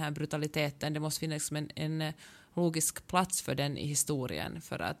den här brutaliteten, det måste finnas en logisk plats för den i historien,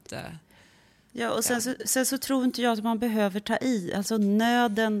 för att ja, och sen så tror inte jag att man behöver ta i. Alltså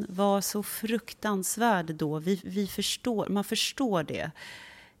nöden var så fruktansvärd då. Man förstår det.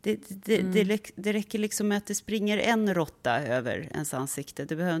 Det räcker liksom med att det springer en råtta över ens ansikte.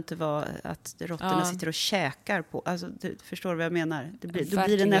 Det behöver inte vara att råttorna sitter och käkar på. Alltså, du förstår vad jag menar? Då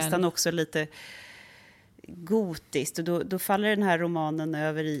blir det nästan också lite gotiskt. Och då faller den här romanen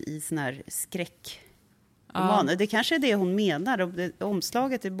över i sån här skräck. Det kanske är det hon menar.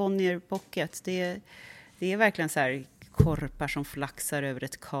 Omslaget i Bonnier Pocket, det är verkligen så här korpar som flaxar över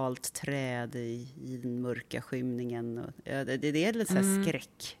ett kalt träd i den mörka skymningen. Och, det är lite så här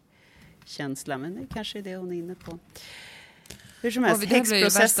skräckkänsla, men det kanske är det hon är inne på. Hur som helst,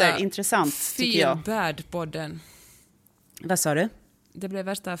 häxprocesser, intressant tycker jag. Feel bad-podden. Vad sa du? Det blev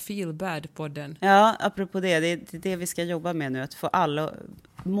värsta feel bad-podden. Ja, apropå det är det vi ska jobba med nu. Att få alla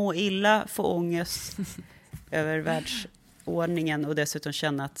må illa, få ångest över världsordningen och dessutom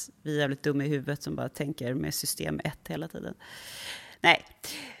känna att vi är jävligt dumma i huvudet som bara tänker med system 1 hela tiden. Nej,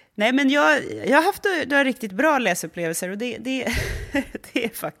 men jag har haft några riktigt bra läsupplevelser, och det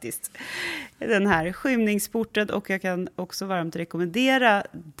är faktiskt den här Skymningsporten, och jag kan också varmt rekommendera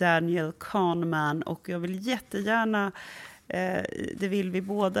Daniel Kahneman, och jag vill jättegärna, det vill vi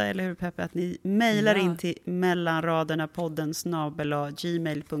båda, eller hur Peppe, att ni mejlar in till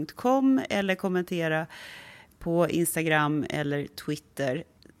mellanraderna@gmail.com eller kommentera på Instagram eller Twitter,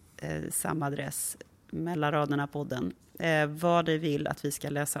 samma adress, mellanraderna-podden, vad ni vill att vi ska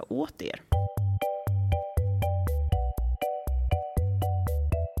läsa åt er.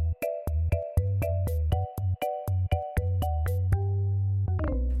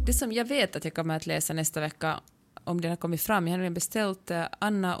 Det som jag vet att jag kommer att läsa nästa vecka, om den har kommit fram, jag har beställt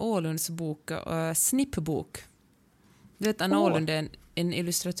Anna Åhlunds bok, Snippbok. Du vet, Anna Åhlund är en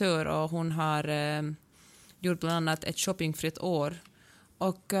illustratör, och hon har gjort bland annat ett shoppingfritt år.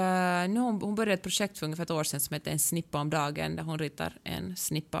 Och nu hon började ett projekt för ungefär ett år sedan som heter En snippa om dagen, där hon ritar en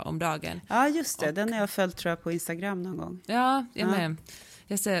snippa om dagen. Ja, just det. Den har jag följt, tror jag, på Instagram någon gång. Ja, jag med.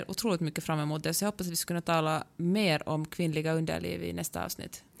 Jag ser otroligt mycket fram emot det, så jag hoppas att vi ska kunna tala mer om kvinnliga underliv i nästa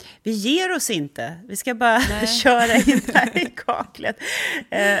avsnitt. Vi ger oss inte. Vi ska bara köra in här i kaklet.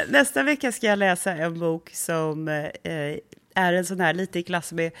 Nästa vecka ska jag läsa en bok som är en sån här lite i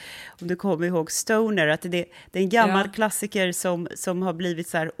klass med, om du kommer ihåg, Stoner, att det är en gammal klassiker som har blivit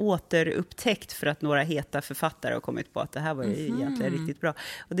så här återupptäckt för att några heta författare har kommit på att det här var egentligen riktigt bra.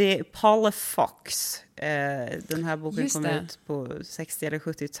 Och det är Paula Fox. Den här boken kom ut på 60- eller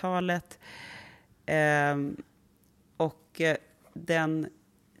 70-talet. Och den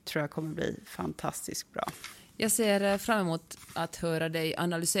tror jag kommer bli fantastiskt bra. Jag ser fram emot att höra dig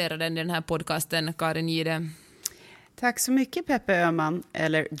analysera den här podcasten, Karin Gide. Tack så mycket, Peppe Öhman,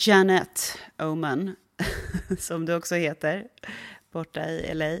 eller Janet Öhman, som du också heter, borta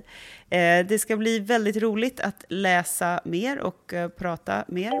i LA. Det ska bli väldigt roligt att läsa mer och prata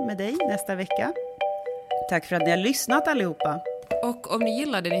mer med dig nästa vecka. Tack för att ni har lyssnat allihopa. Och om ni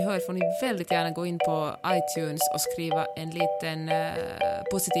gillar det ni hör får ni väldigt gärna gå in på iTunes och skriva en liten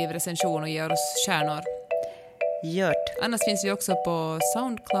positiv recension och ge oss stjärnor. Gjort. Annars finns vi också på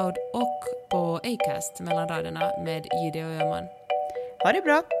Soundcloud och på Acast, mellan raderna med Gide och Öhman. Ha det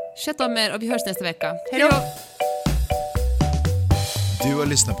bra. Chatta om er och vi hörs nästa vecka. Hej då! Du har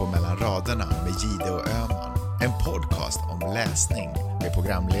lyssnat på Mellan raderna med Gide och Öhman. En podcast om läsning med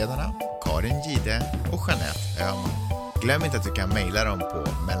programledarna Karin Gide och Jeanette Öhman. Glöm inte att du kan mejla dem på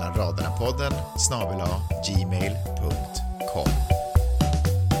mellanraderna-podden@gmail.com.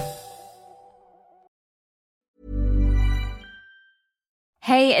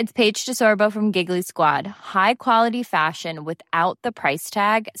 Hey, it's Paige DeSorbo from Giggly Squad. High quality fashion without the price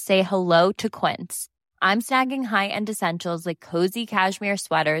tag. Say hello to Quince. I'm snagging high-end essentials like cozy cashmere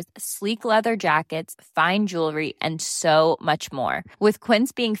sweaters, sleek leather jackets, fine jewelry, and so much more. With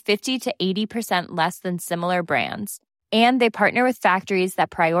Quince being 50 to 80% less than similar brands. And they partner with factories that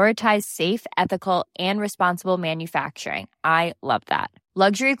prioritize safe, ethical, and responsible manufacturing. I love that.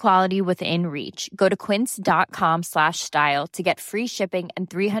 Luxury quality within reach. Go to quince.com/style to get free shipping and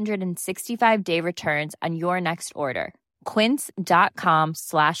 365-day returns on your next order.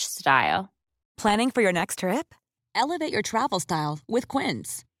 quince.com/style. Planning for your next trip? Elevate your travel style with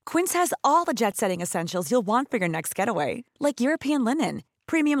Quince. Quince has all the jet-setting essentials you'll want for your next getaway, like European linen,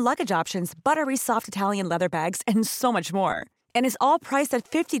 premium luggage options, buttery soft Italian leather bags, and so much more. And is all priced at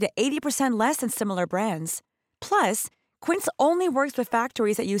 50 to 80% less than similar brands. Plus, Quince only works with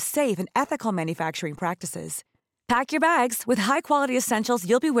factories that use safe and ethical manufacturing practices. Pack your bags with high-quality essentials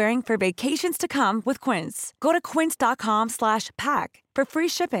you'll be wearing for vacations to come with Quince. Go to quince.com/pack for free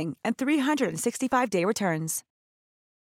shipping and 365-day returns.